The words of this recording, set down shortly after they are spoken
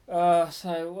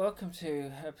So welcome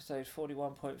to episode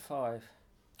 41.5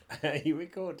 Are you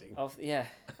recording? of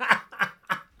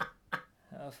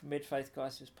of Mid Faith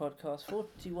Crisis podcast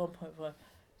 41.5.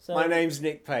 So My name's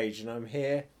Nick Page and I'm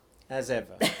here, as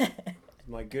ever, with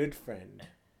my good friend.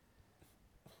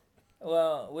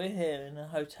 well, we're here in a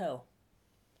hotel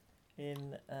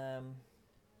in I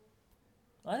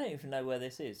don't even know where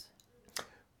this is.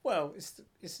 Well,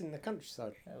 it's in the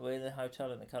countryside. We're in a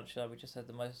hotel in the countryside. We just had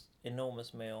the most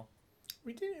enormous meal.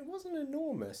 It wasn't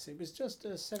enormous. It was just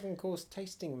a 7-course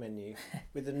tasting menu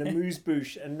with an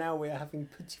amuse-bouche, and now we are having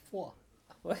petit foie.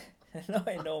 Well, not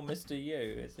enormous to you.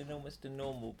 It's enormous to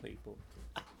normal people.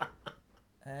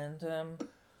 And I'm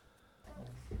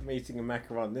eating a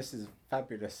macaron. This is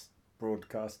fabulous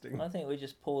broadcasting. I think we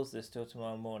just pause this till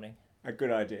tomorrow morning A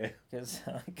good idea. because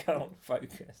I can't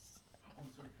focus.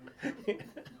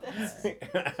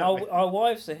 Our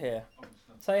wives are here.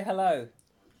 Say hello.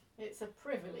 It's a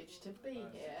privilege to be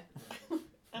here.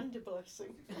 And a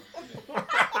blessing.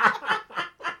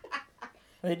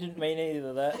 They didn't mean either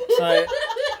of that. So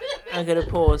I'm going to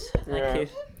pause.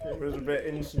 Thank you. It was a bit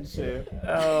insincere.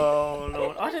 Oh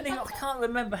Lord, I can't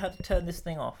remember how to turn this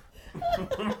thing off.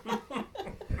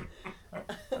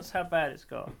 That's how bad it's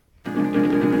got.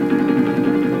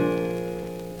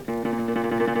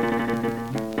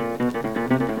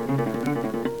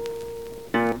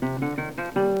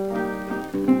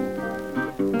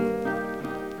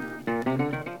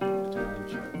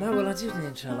 No, well, I did the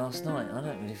intro last night.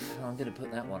 I'm going to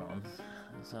put that one on,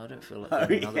 so I don't feel like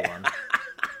doing another one.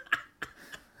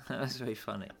 That was very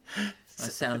funny. I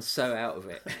sound so out of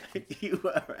it. You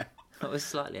were. I was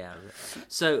slightly out of it.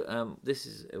 So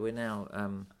we're now.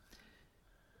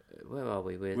 Where are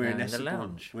we? We're now in the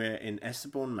lounge. We're in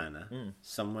Esserbourne Manor,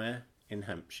 somewhere in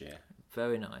Hampshire.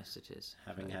 Very nice it is.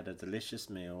 Having had a delicious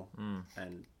meal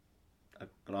and a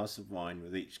glass of wine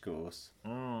with each course.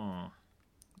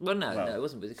 Well, no, it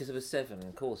wasn't because there were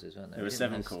 7 courses, weren't there? There were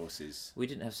 7 courses. We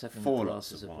didn't have 7 4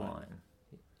 glasses lots of wine.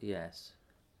 Yes.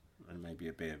 And maybe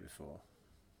a beer before.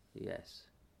 Yes.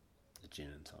 A gin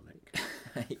and tonic.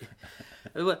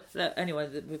 Well, anyway,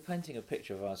 we're painting a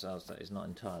picture of ourselves that is not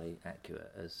entirely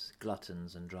accurate as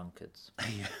gluttons and drunkards.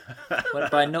 Well,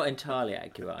 by not entirely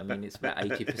accurate, I mean it's about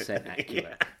 80%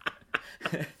 accurate.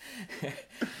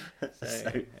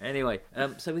 Anyway,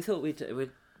 so we thought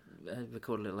we'd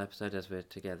record a little episode as we're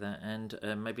together and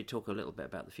maybe talk a little bit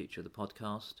about the future of the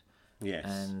podcast. Yes.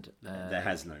 And there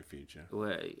has no future.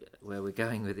 Where we're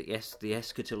going with it? Yes, the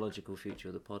eschatological future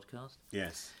of the podcast.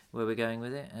 Yes. Where we're going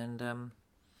with it, and do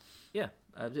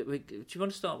you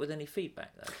want to start with any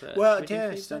feedback though? First? Well,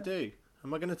 yes, I do.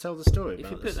 Am I going to tell the story?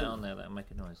 If you put that on there, that'll make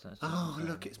a noise. Oh,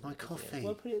 look, it's my coffee.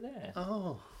 Well, put it there.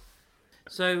 Oh.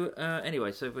 So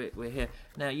anyway, so we're here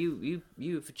now.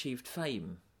 You've achieved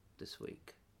fame this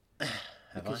week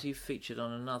because you've featured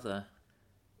on another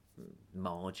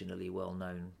marginally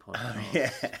well-known podcast. Oh, yeah.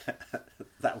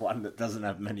 That one that doesn't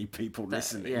have many people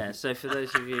listening. Yeah, so for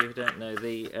those of you who don't know,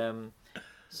 the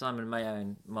Simon Mayo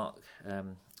and Mark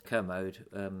Kermode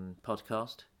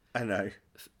podcast. I know.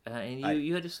 And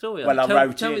you had a story. Well,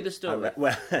 Tell me the story.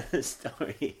 The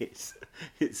story is,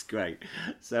 it's great.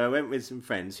 So I went with some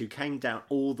friends who came down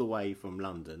all the way from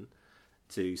London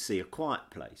to see A Quiet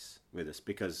Place with us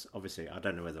because obviously I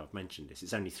don't know whether I've mentioned this.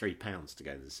 It's only £3 to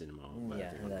go to the cinema.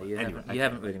 You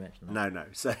haven't really mentioned that. No.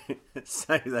 So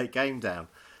they came down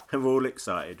and we're all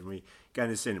excited and we go to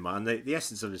the cinema. And the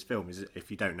essence of this film is,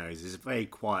 if you don't know, is it's a very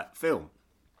quiet film.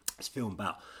 It's a film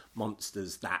about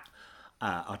monsters that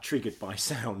are triggered by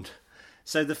sound.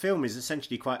 So the film is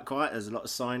essentially quite quiet. There's a lot of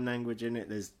sign language in it.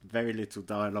 There's very little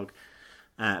dialogue.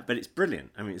 But it's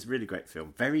brilliant. I mean, it's a really great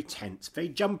film. Very tense, very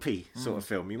jumpy sort of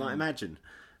film, you might imagine.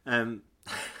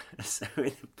 So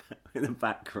in the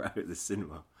back row of the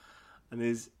cinema, and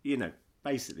there's,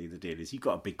 basically the deal is you've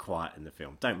got to be quiet in the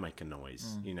film. Don't make a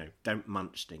noise, don't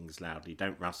munch things loudly,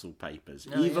 don't rustle papers,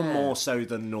 more so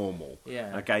than normal.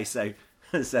 Yeah. Okay, so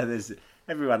there's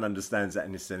everyone understands that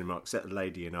in the cinema except the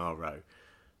lady in our row.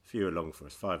 A few along from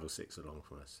us, 5 or 6 along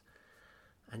from us.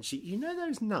 And she,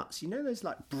 those nuts, those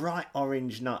like bright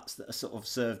orange nuts that are sort of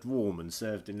served warm and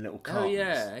served in little cartons. Oh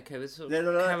yeah, okay, with sort of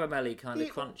caramelly kind of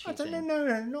crunchy. I don't thing. know,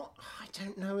 I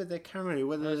don't know whether they're caramelly,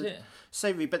 whether they're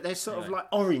savoury, but they're sort of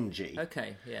like orangey.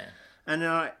 Okay, yeah. And they're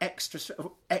like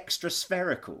extra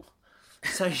spherical.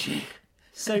 So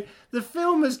so the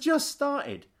film has just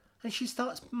started, and she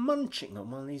starts munching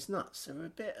on one of these nuts. So a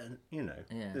bit,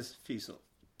 there's a few sort of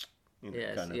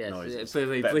Yes, kind of yes, noises.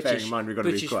 very But bearing British- in mind we've got to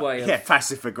be British quite way of-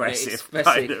 passive aggressive.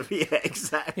 expressing- Kind of. Yeah,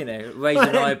 exactly. Raise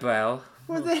an eyebrow.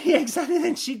 Well, exactly.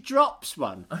 Then she drops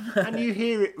one, and you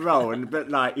hear it roll. But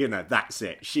that's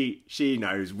it. She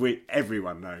knows.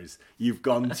 Everyone knows you've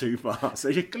gone too far.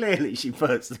 So she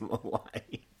puts them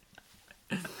away,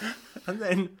 and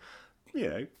then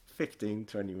 15,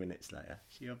 20 minutes later,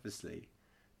 she obviously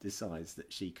decides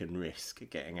that she can risk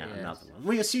getting out another one.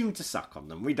 We assume to suck on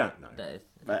them. We don't know.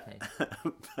 But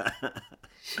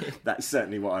that's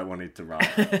certainly what I wanted to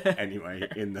write anyway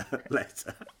in the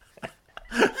letter.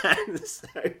 And so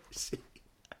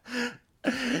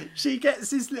she gets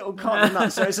this little carton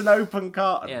nut, so it's an open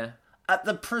carton. Yeah. At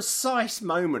the precise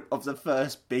moment of the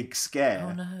first big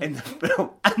scare no. in the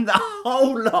film, and the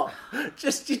whole lot it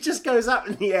just goes up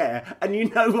in the air, and you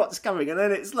know what's coming, and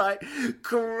then it's like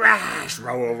crash,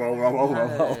 roll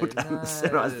down the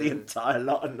cinema as the entire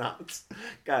lot of nuts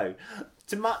go.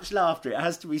 To much laughter, it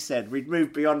has to be said, we'd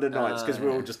moved beyond the nights because we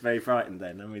were all just very frightened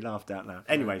then, and we laughed out loud.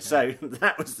 Anyway, so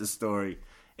that was the story.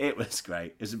 It was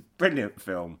great. It was a brilliant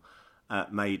film,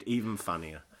 made even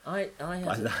funnier. I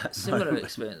had a similar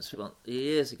experience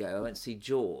years ago. I went to see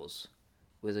Jaws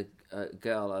with a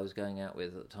girl I was going out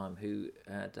with at the time who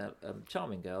had a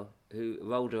charming girl who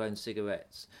rolled her own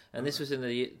cigarettes. And this was in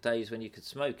the days when you could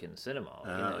smoke in the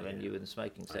cinema, when you were in the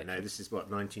smoking section. I know, this is what,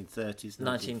 1930s,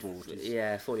 1940s?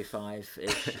 Yeah,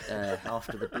 45-ish,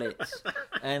 after the Blitz.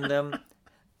 And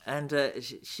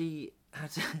she had...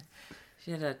 She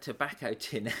had a tobacco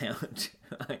tin out,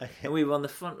 right? And we were on the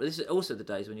front. This is also the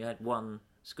days when you had one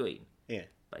screen. Yeah.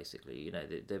 Basically,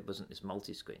 there wasn't this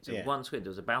multi-screen. So Yeah. one screen,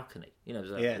 there was a balcony. It was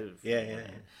like, yeah.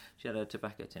 She had a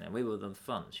tobacco tin, and we were on the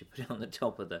front. She put it on the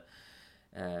top of the,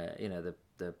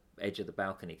 the edge of the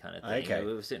balcony kind of thing. Okay.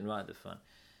 We were sitting right at the front,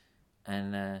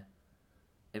 and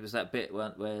it was that bit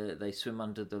where they swim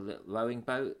under the rowing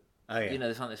boat. Oh, yeah.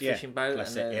 They find this fishing boat,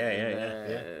 Classic.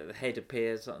 And the head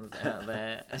appears out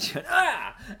there, and she went,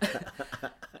 ah!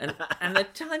 and a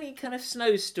tiny kind of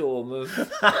snowstorm of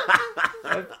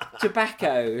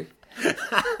tobacco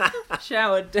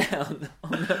showered down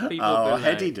on the people below.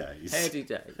 Heady days. Heady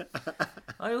days.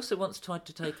 I also once tried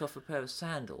to take off a pair of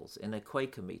sandals in a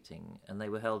Quaker meeting, and they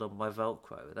were held on by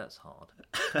Velcro. That's hard.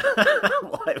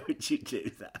 Why would you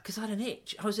do that? Because I had an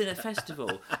itch. I was in a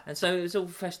festival, and so it was all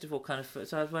festival kind of.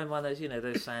 So I was wearing one of those,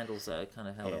 those sandals that are kind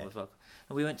of held on with Velcro.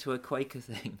 And we went to a Quaker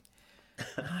thing.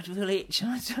 And I had a real itch,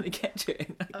 and I was trying to get to it.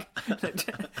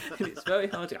 And it's very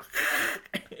hard to go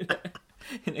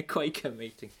in a Quaker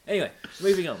meeting. Anyway,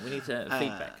 moving on. We need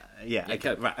feedback.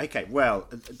 Okay, right. Okay. Well,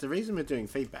 the reason we're doing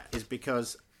feedback is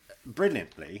because,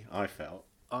 brilliantly, I felt.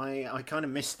 I kind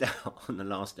of missed out on the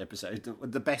last episode,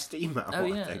 the best email,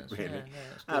 I think, really,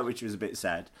 which was a bit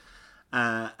sad.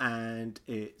 And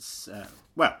it's,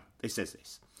 it says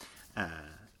this. Do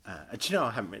you know,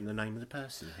 I haven't written the name of the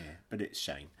person here, but it's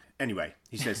Shane. Anyway,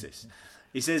 he says this.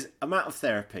 He says, I'm out of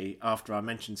therapy after I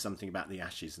mentioned something about the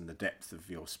ashes and the depth of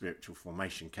your spiritual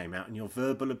formation came out in your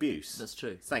verbal abuse. That's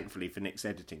true. Thankfully for Nick's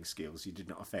editing skills, you did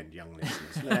not offend young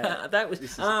listeners.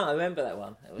 I remember that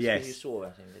one. It was yes. You swore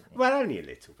at him, didn't you? Well, only a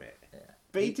little bit. Yeah.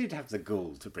 But he did have the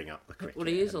gall to bring up the cricket. Well,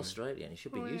 he is Australian. He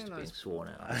should be used to being sworn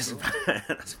at. I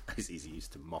suppose he's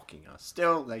used to mocking us.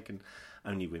 Still, they can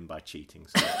only win by cheating.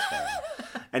 So that's fair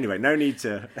enough. Anyway, no need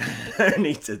to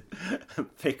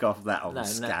pick off that old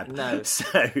scab. No.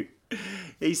 So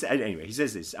he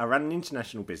says this. I run an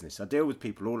international business. I deal with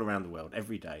people all around the world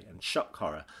every day. And shock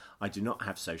horror, I do not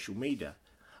have social media.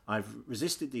 I've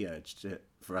resisted the urge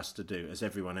for us to do as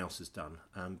everyone else has done.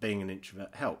 Being an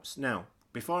introvert helps. Now,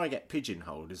 before I get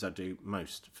pigeonholed, as I do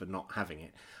most for not having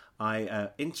it, I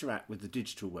interact with the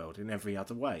digital world in every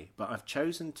other way, but I've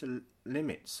chosen to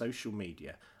limit social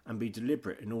media and be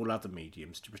deliberate in all other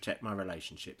mediums to protect my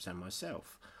relationships and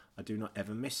myself. I do not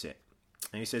ever miss it.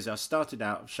 And he says, I started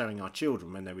out showing our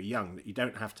children when they were young that you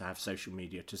don't have to have social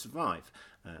media to survive.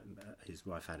 His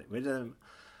wife had it with them.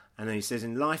 And then he says,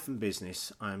 in life and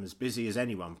business, I am as busy as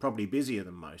anyone, probably busier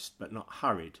than most, but not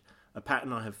hurried. A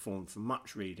pattern I have formed from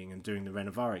much reading and doing the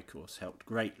Renovari course helped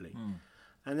greatly.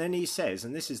 And then he says,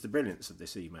 and this is the brilliance of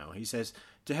this email, he says,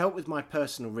 to help with my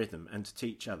personal rhythm and to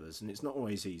teach others, and it's not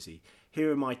always easy,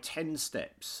 here are my 10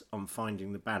 steps on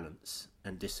finding the balance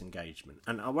and disengagement.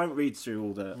 And I won't read through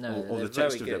all the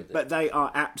text of them, but they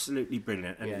are absolutely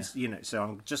brilliant. And so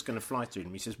I'm just going to fly through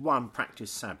them. He says, 1,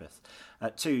 practice Sabbath.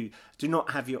 2, do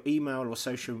not have your email or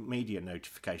social media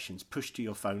notifications pushed to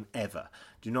your phone ever.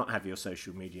 Do not have your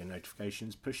social media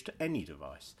notifications pushed to any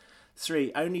device.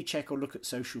 3, only check or look at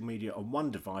social media on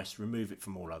one device, remove it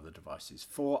from all other devices.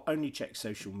 4, only check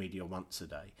social media once a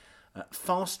day.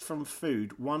 Fast from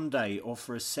food one day or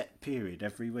for a set period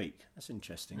every week. That's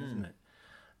interesting, isn't it?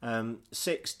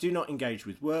 6, do not engage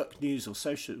with work, news or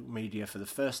social media for the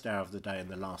first hour of the day and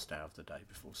the last hour of the day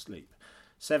before sleep.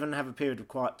 7, have a period of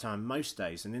quiet time most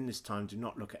days, and in this time do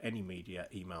not look at any media,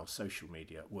 email, social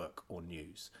media, work or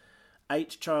news.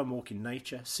 8, try and walk in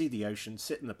nature, see the ocean,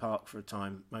 sit in the park for a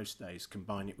time most days,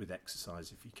 combine it with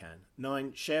exercise if you can.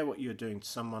 9, share what you're doing to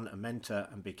someone, a mentor,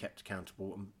 and be kept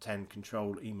accountable. And 10,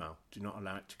 control email. Do not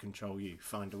allow it to control you.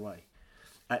 Find a way.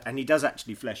 And he does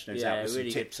actually flesh those out with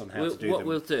really some tips on how to do them. What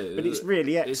we'll do, but it's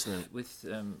really excellent.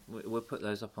 We'll put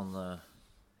those up on the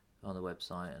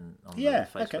website and on the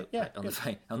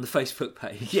Facebook on the Facebook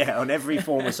page. Yeah, on every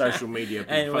form of social media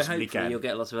and possibly hopefully can. you'll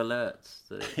get lots of alerts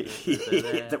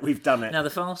that we've done it. Now the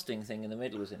fasting thing in the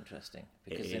middle was interesting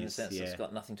because in a sense it's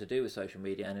got nothing to do with social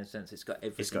media, and in a sense it's got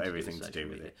everything to do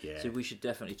with it. Yeah. So we should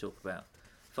definitely talk about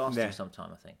fasting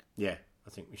sometime, I think. Yeah, I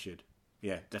think we should.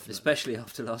 Yeah, definitely. Especially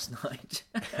after last night.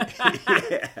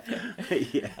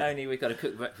 yeah. Only we got to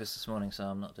cook breakfast this morning, so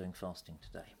I'm not doing fasting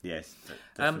today. Yes,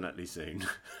 definitely soon.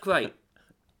 Great.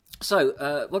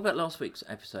 So, what about last week's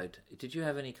episode? Did you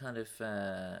have any kind of,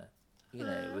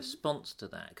 response to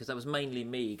that? Because that was mainly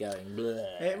me going,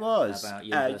 bleh. It was. About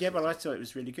well, I thought it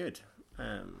was really good.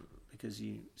 Because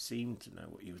you seemed to know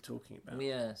what you were talking about.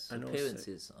 Yes, and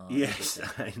appearances are... Yes,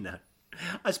 I know.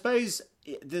 I suppose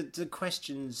the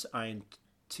questions I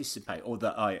anticipate, or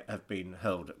that I have been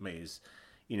hurled at me, is,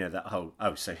 that whole,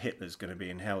 so Hitler's going to be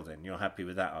in hell then? You're happy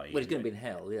with that, are you? Well, he's going to be in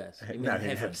hell, yes. You mean no, in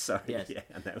heaven. Sorry. Yes. Yeah,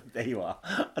 no, there you are.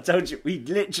 I told you, we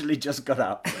literally just got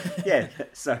up. Yeah,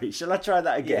 sorry. Shall I try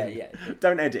that again? Yeah.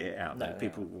 Don't edit it out. No,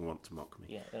 people will want to mock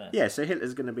me. Yeah. So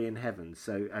Hitler's going to be in heaven.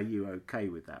 So are you okay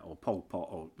with that? Or Pol Pot,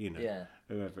 or,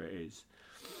 whoever it is.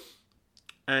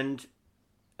 And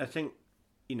I think,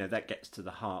 that gets to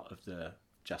the heart of the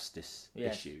justice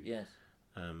issue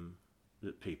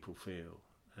that people feel.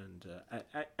 And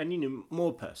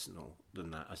more personal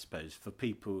than that, I suppose, for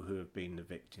people who have been the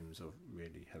victims of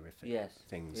really horrific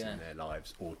things in their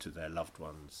lives or to their loved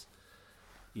ones.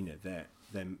 There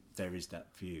is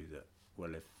that view that,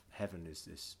 well, if heaven is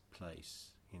this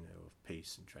place, of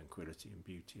peace and tranquility and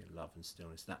beauty and love and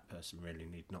stillness, that person really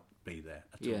need not be there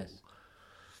at all.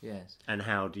 Yes. And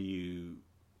how do you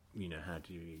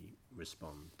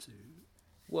respond to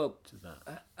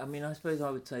that? I mean, I suppose I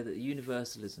would say that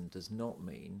universalism does not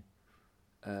mean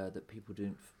that people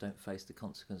don't face the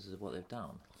consequences of what they've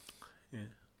done. Yeah.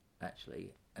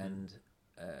 Actually, and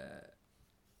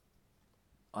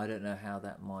I don't know how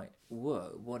that might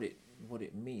work. What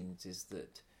it means is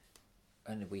that,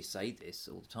 and we say this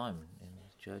all the time in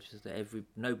churches, that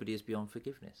nobody is beyond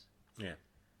forgiveness. Yeah.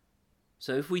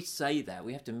 So if we say that,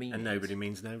 we have to mean and it. Nobody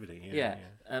means nobody.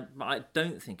 But I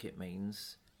don't think it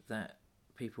means that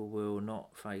people will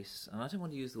not face, and I don't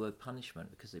want to use the word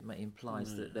punishment because it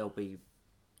implies that they'll be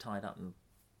tied up and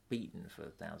beaten for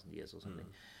 1,000 years or something.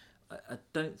 I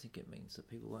don't think it means that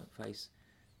people won't face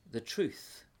the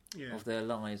truth of their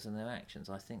lives and their actions.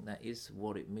 I think that is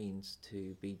what it means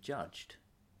to be judged.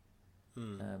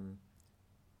 And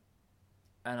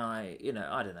I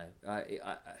don't know.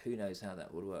 Who knows how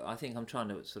that would work? I think I'm trying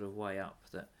to sort of weigh up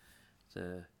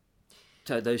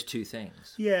those two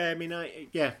things. Yeah, I mean, I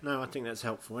think that's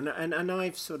helpful, and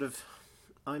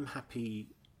I'm happy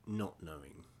not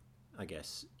knowing, I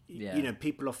guess. Yeah.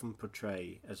 People often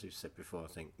portray, as we've said before, I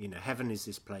think, heaven is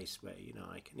this place where,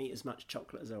 I can eat as much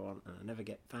chocolate as I want and I never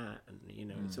get fat, and,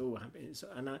 it's all happy.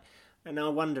 And I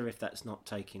wonder if that's not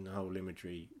taking the whole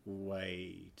imagery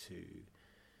way too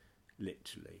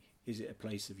literally. Is it a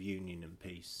place of union and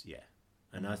peace? Yeah.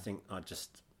 And I think I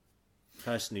just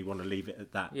personally want to leave it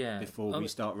at that before we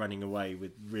start running away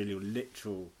with really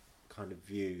literal kind of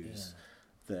views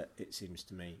that it seems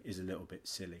to me is a little bit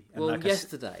silly. And well,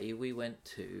 yesterday we went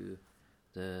to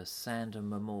the Sandham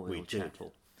Memorial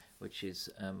Chapel, which is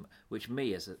which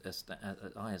me as a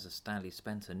Stanley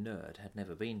Spencer nerd had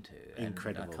never been to.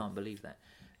 Incredible! I can't believe that.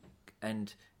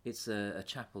 And it's a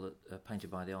chapel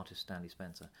painted by the artist Stanley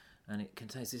Spencer, and it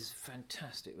contains this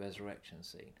fantastic resurrection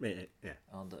scene.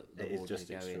 On the it wall is just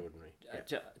to go extraordinary. in.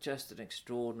 Just an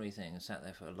extraordinary thing. I sat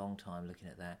there for a long time looking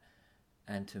at that,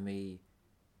 and to me,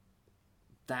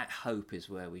 that hope is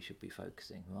where we should be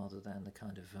focusing, rather than the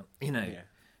kind of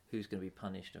who's going to be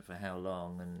punished and for how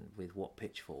long and with what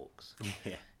pitchforks.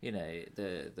 But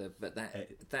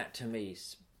that to me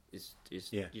is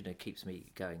keeps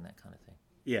me going, that kind of thing.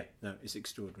 Yeah, no, it's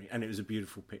extraordinary, and it was a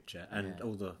beautiful picture, and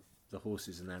all the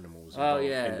horses and animals involved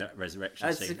in that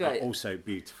resurrection scene are also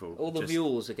beautiful. All the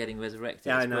mules are getting resurrected.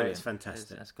 Yeah, I know, brilliant. it's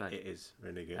fantastic. That's great. It is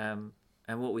really good.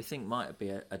 And what we think might be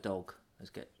a dog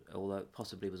although it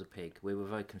possibly was a pig. We were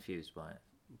very confused by it.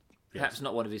 Perhaps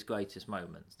not one of his greatest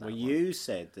moments. Well, you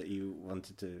said that you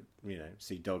wanted to,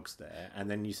 see dogs there, and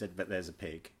then you said, but there's a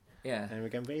pig. Yeah. And we're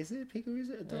going, but is it a pig or is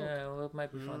it a dog? Yeah, well,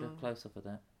 maybe find a close-up of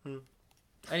that.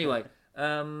 Anyway.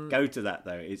 Go to that,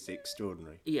 though. It's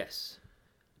extraordinary. Yes.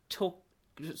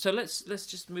 So let's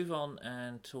just move on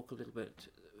and talk a little bit,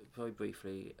 very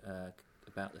briefly,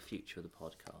 about the future of the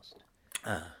podcast.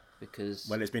 Because...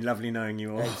 Well, it's been lovely knowing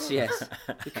you all. Yes,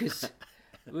 because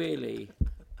really...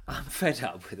 I'm fed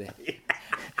up with it,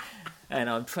 and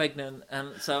I'm pregnant,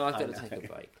 and so I've got to take a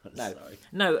break.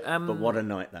 No. But what a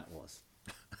night that was!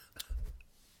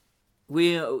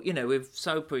 We're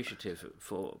so appreciative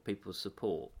for people's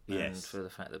support and for the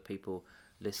fact that people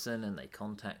listen and they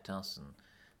contact us,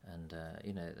 and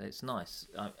it's nice.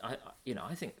 I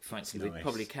think frankly we'd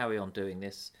probably carry on doing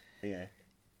this,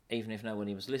 even if no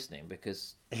one was listening,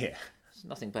 because there's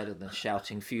nothing better than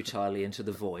shouting futilely into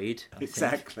the void.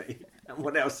 Exactly. And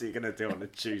what else are you going to do on a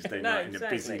Tuesday night in a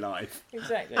busy life?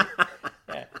 Exactly.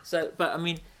 Yeah. So, but I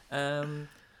mean,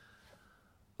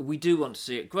 we do want to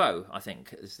see it grow. I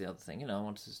think is the other thing. I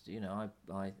want to.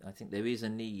 I think there is a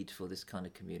need for this kind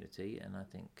of community, and I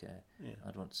think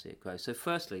I'd want to see it grow. So,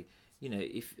 firstly,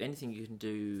 if anything you can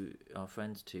do, our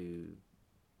friends, to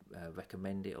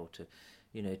recommend it or to.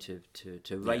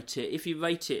 To rate it. If you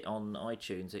rate it on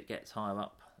iTunes, it gets higher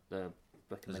up the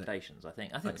recommendations. I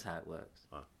think that's how it works.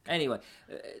 Wow. Anyway,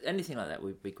 anything like that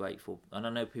we'd be grateful, and I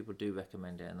know people do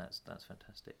recommend it, and that's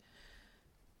fantastic.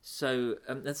 So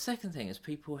the second thing is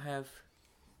people have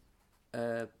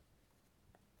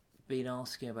been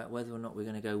asking about whether or not we're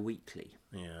going to go weekly.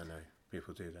 Yeah, I know.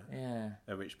 People do that. Yeah.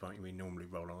 At which point we normally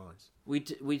roll our eyes.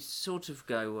 We sort of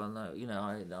go, well, no,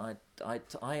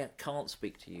 I can't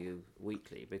speak to you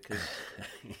weekly because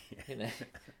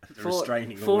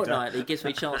fortnightly gives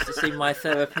me a chance to see my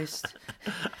therapist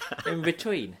in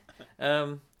between.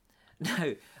 No,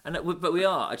 but we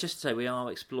are. I just say we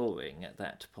are exploring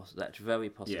that very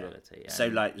possibility. Yeah. So,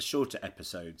 like the shorter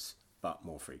episodes, but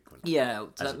more frequent. Yeah,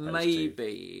 that may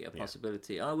be a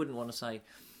possibility. I wouldn't want to say.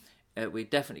 We're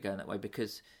definitely going that way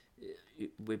because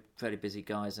we're fairly busy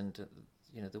guys, and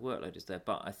the workload is there.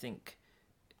 But I think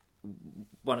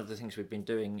one of the things we've been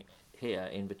doing here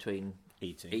in between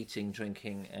eating,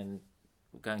 drinking, and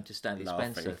going to Stanley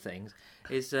Spencer things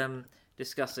is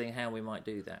discussing how we might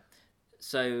do that.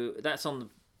 So that's on the.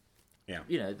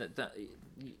 Yeah. That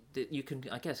you can,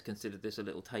 I guess, consider this a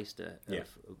little taster of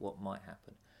what might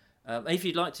happen. If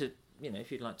you'd like to.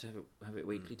 If you'd like to have it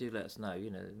weekly, do let us know.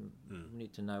 We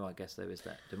need to know. I guess there is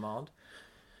that demand.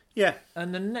 Yeah.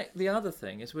 And the other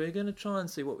thing is we're going to try and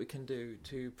see what we can do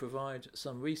to provide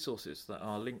some resources that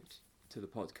are linked to the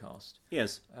podcast.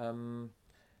 Yes.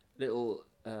 Little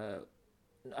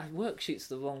worksheet's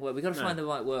the wrong word. We've got to find the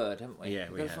right word, haven't we? Yeah,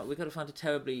 we've got to find a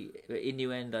terribly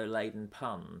innuendo-laden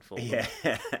pun for them.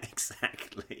 Yeah,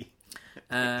 exactly.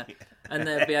 And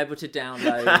they'll be able to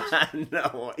download...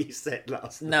 Not what you said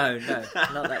last No,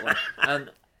 not that one.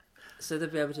 So they'll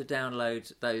be able to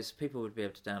download those. People would be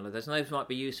able to download those. And those might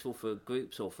be useful for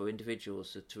groups or for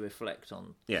individuals to reflect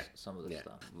on some of the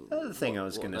stuff. The other thing I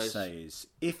was going to say is,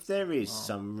 if there is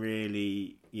some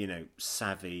really,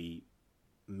 savvy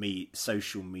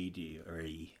social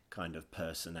media-y kind of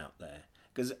person out there,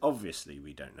 because obviously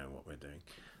we don't know what we're doing,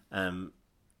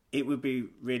 it would be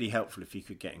really helpful if you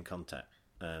could get in contact.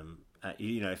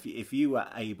 If you were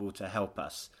able to help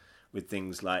us with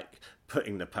things like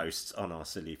putting the posts on our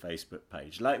silly Facebook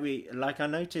page, like I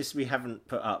noticed we haven't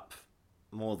put up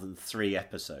more than 3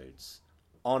 episodes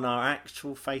on our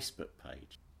actual Facebook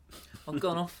page. I've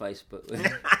gone off Facebook. I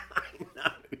know.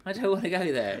 I don't want to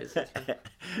go there.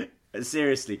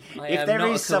 Seriously, if there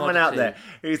is someone out there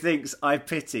who thinks I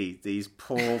pity these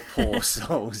poor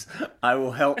souls, I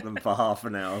will help them for half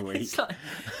an hour a week. It's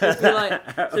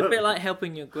a bit like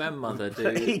helping your grandmother do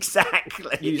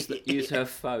exactly use her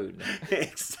phone.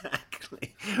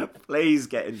 Exactly. Please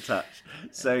get in touch.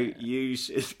 So you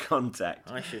should contact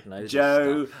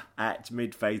Joe at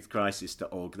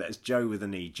midfaithcrisis.org. That's Joe with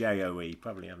an E, Joe.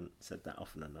 Probably haven't said that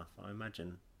often enough. I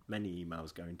imagine many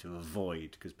emails going to a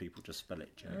void because people just spell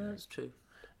it Joe. That's true.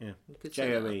 Yeah,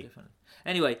 Joe.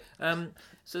 Anyway,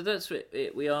 so that's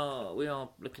it. We are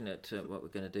looking at what we're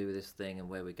going to do with this thing and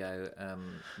where we go.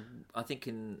 I think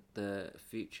in the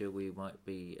future we might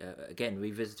be again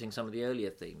revisiting some of the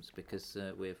earlier themes because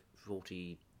we're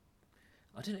 40.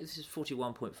 I don't know. This is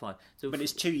 41.5. So, but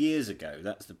it's 2 years ago.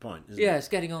 That's the point, isn't it? Yeah, it's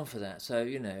getting on for that. So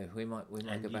we might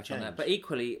go back on that. But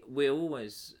equally, we're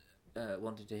always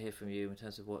wanting to hear from you in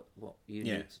terms of what you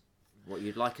need, what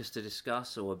you'd like us to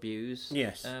discuss or abuse.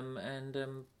 Yes.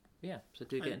 So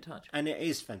do get in touch. And it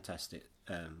is fantastic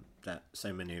that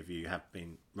so many of you have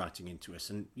been writing into us,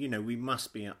 and we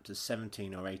must be up to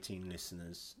 17 or 18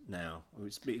 listeners now.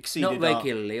 It's exceeded Not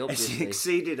regularly, obviously. It's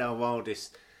exceeded our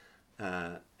wildest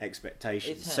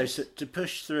expectations. So to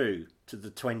push through to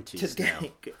the 20s now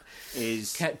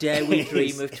is... Dare we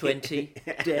dream of 20?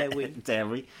 Dare we? Dare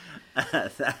we?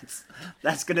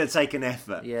 That's going to take an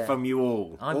effort from you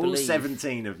all. I all believe,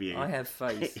 17 of you. I have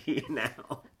faith.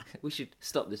 Now. We should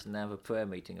stop this and have a prayer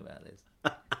meeting about this.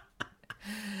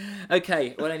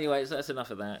 Okay, well, anyway, so that's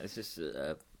enough of that. It's just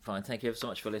fine. Thank you ever so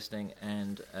much for listening.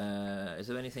 And is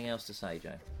there anything else to say,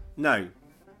 Joe? No,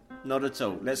 not at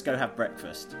all. Let's go have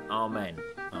breakfast. Amen.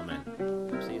 Amen.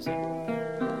 See you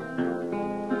soon.